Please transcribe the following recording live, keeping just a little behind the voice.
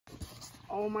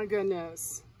Oh my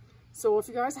goodness. So if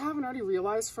you guys haven't already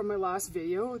realized from my last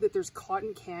video that there's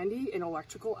cotton candy in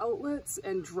electrical outlets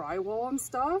and drywall and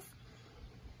stuff,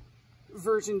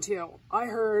 version 2. I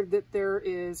heard that there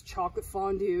is chocolate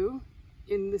fondue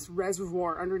in this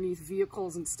reservoir underneath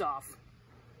vehicles and stuff.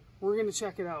 We're gonna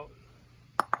check it out.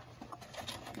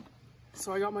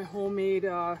 So I got my homemade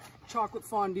chocolate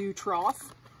fondue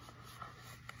trough.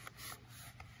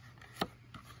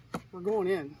 We're going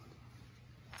in.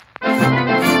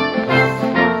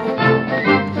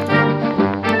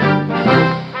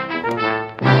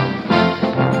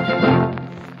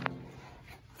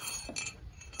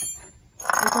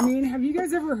 I mean, have you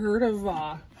guys ever heard of,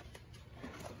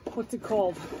 what's it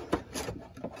called?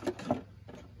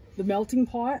 The melting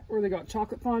pot, where they got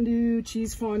chocolate fondue,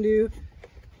 cheese fondue.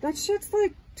 That shit's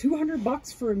like 200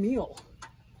 bucks for a meal.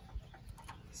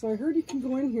 So I heard you can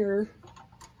go in here,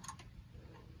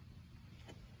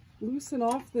 loosen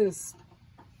off this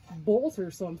bolt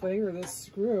or something, or this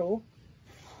screw.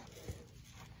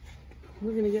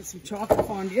 We're gonna get some chocolate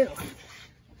fondue.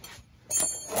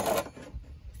 I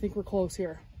think we're close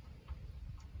here.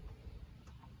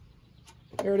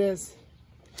 There it is.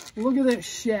 Look at this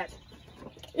shit.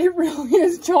 It really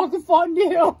is chocolate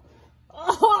fondue.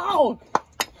 Oh!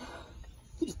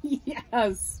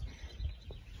 Yes.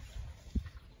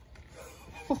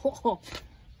 Oh.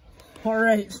 All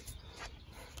right.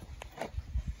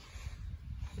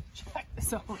 Check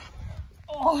this out.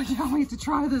 Oh, I can't wait to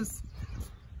try this.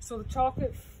 So the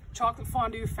chocolate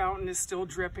fondue fountain is still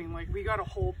dripping. Like, we got a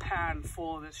whole pan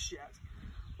full of this shit.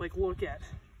 Like, look at.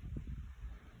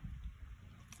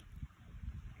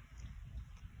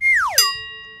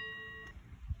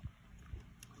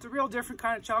 It's a real different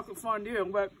kind of chocolate fondue,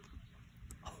 but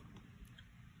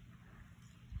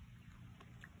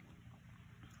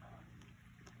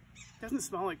it doesn't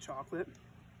smell like chocolate.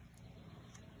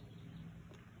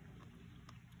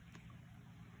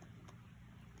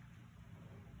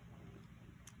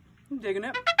 I'm digging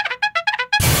it.